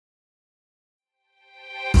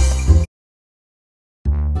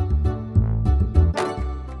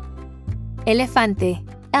Elefante.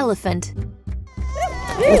 Elephant.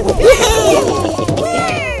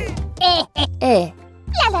 E.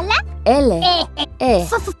 L. E.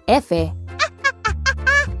 F.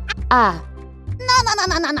 A.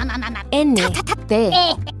 N. T.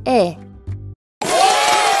 E.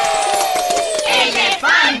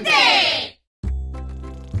 ¡Elefante!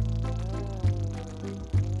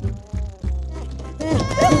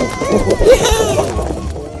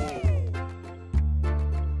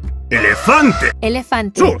 ¡Elefante!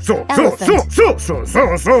 Elefante.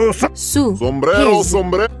 Su. Sombrero,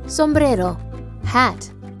 His. Sombrero. Hat.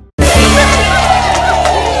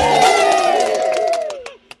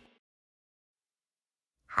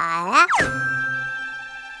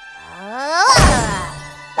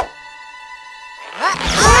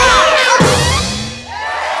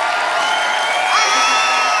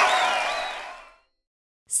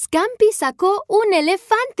 Scampy sacó un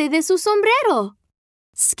elefante de su sombrero.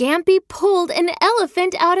 Scampy pulled an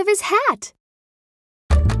elephant out of his hat.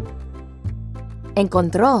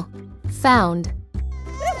 Encontró. Found.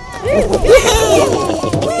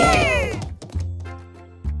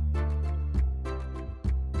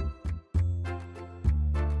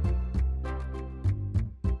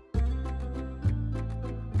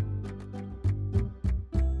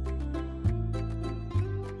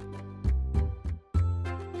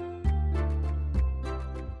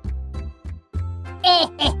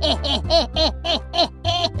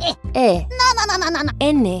 E.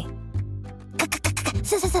 N.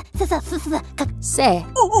 C.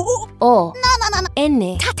 O.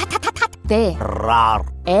 N. T.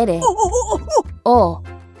 R. O.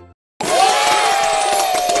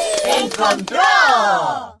 ¡Encontró!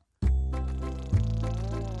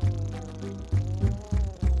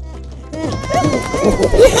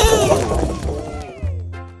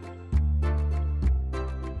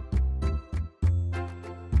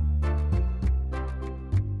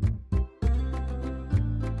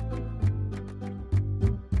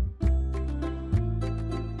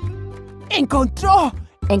 ¡Encontró!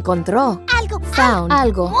 Encontró. Algo. Found.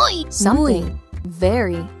 Algo. Muy. Something.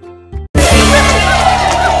 Very.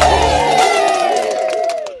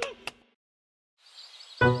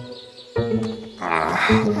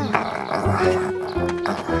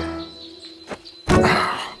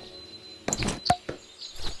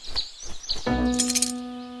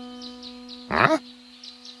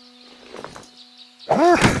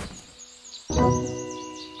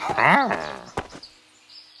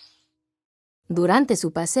 Durante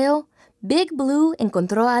su paseo, Big Blue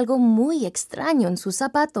encontró algo muy extraño en su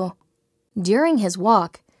zapato. During his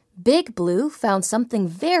walk, Big Blue found something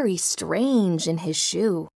very strange in his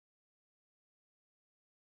shoe.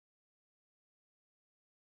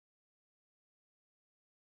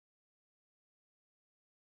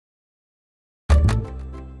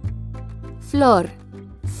 Flor.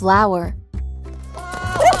 Flower.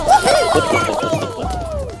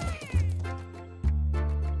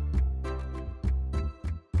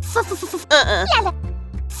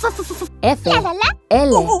 F.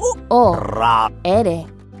 L. O. R.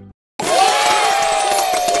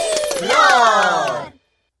 ¡Flor!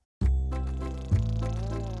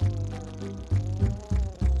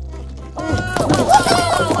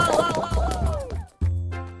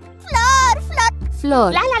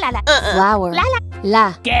 Flor. Flower.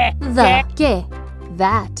 La. ¿Qué? The. ¿Qué?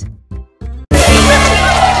 That.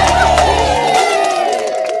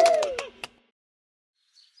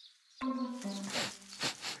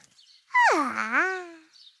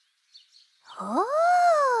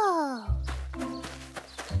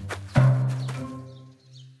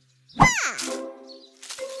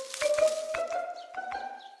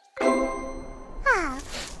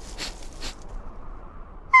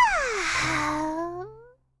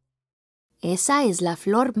 Esa es la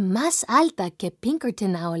flor más alta que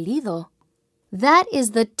Pinkerton ha olido. That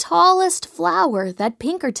is the tallest flower that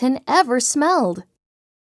Pinkerton ever smelled.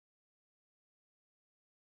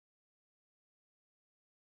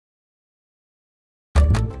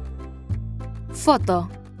 Foto.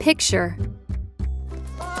 Picture.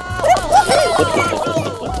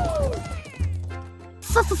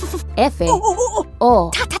 F.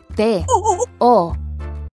 O. T. O.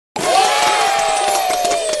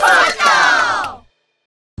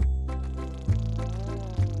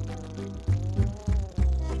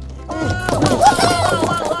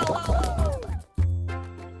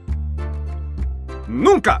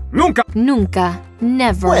 Nunca, nunca. Nunca.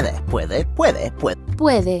 Never. Puede.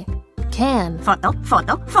 Puede. Can. Foto.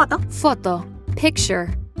 Foto. Picture.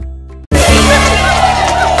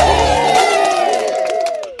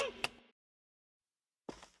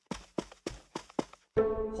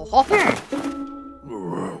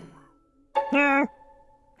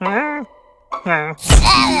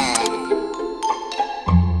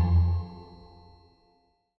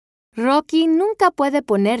 Rocky nunca puede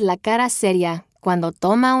poner la cara seria cuando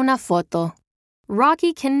toma una foto.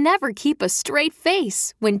 Rocky can never keep a straight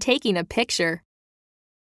face when taking a picture.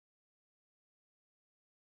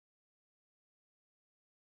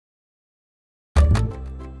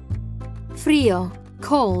 Frío,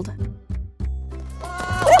 cold.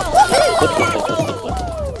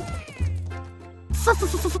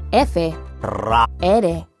 F,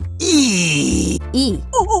 R, I,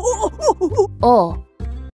 O.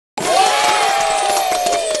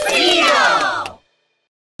 ¡Frío!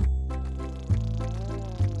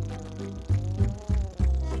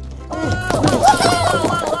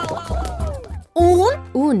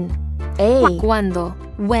 Un, A. Cuando,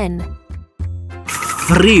 when.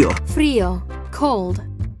 Frío. Frío,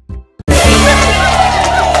 cold.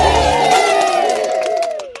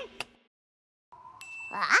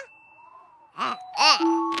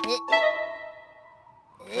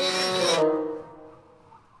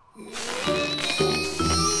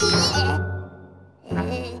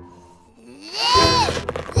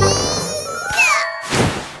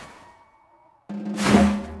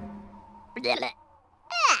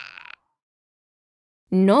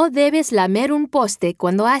 No debes lamer un poste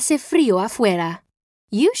cuando hace frío afuera.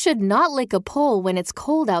 You should not lick a pole when it's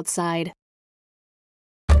cold outside.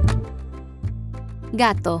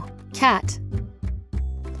 Gato, cat.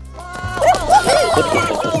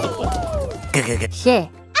 G,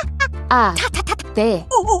 A, T,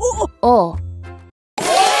 O.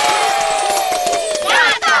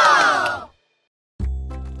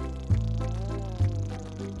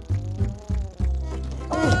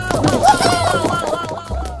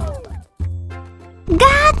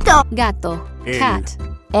 ¡Gato! Gato, El. cat.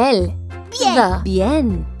 El. Bien. The.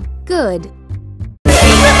 Bien. Good.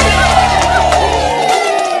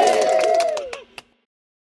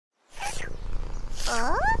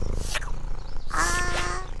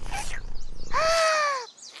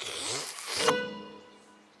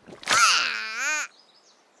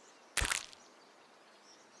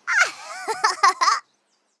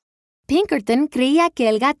 Pinkerton creía que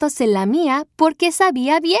el gato se lamía porque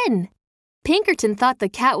sabía bien. Pinkerton thought the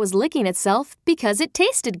cat was licking itself because it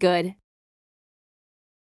tasted good.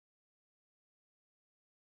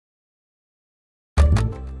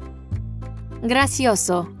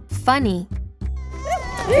 Gracioso, funny.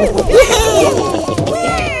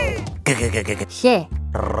 G,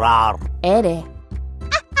 R,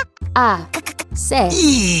 A, C,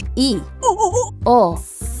 I, O,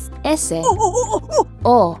 S,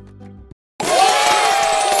 O.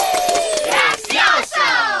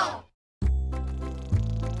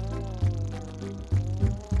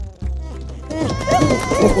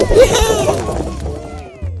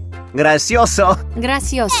 ¡Gracioso! Gracioso.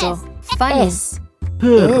 Gracioso, funny. Es,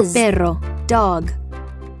 Perro. perro, dog.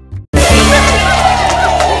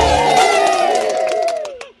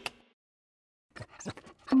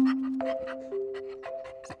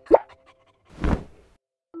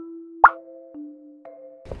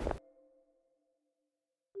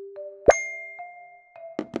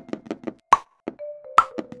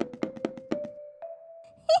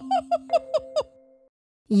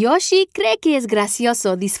 Yoshi cree que es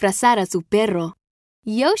gracioso disfrazar a su perro.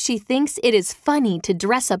 Yoshi thinks it is funny to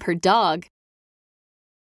dress up her dog.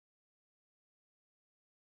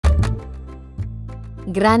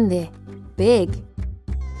 Grande, big.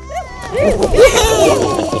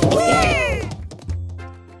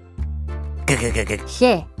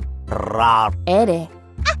 G, R,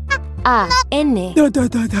 A, N,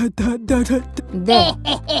 D,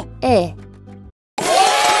 E.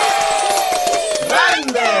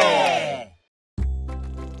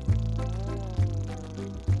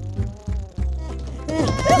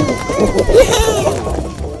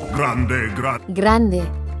 ¡Grande! Grande,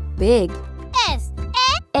 big. Es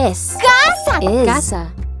Es. casa. Es.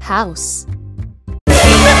 Casa, house.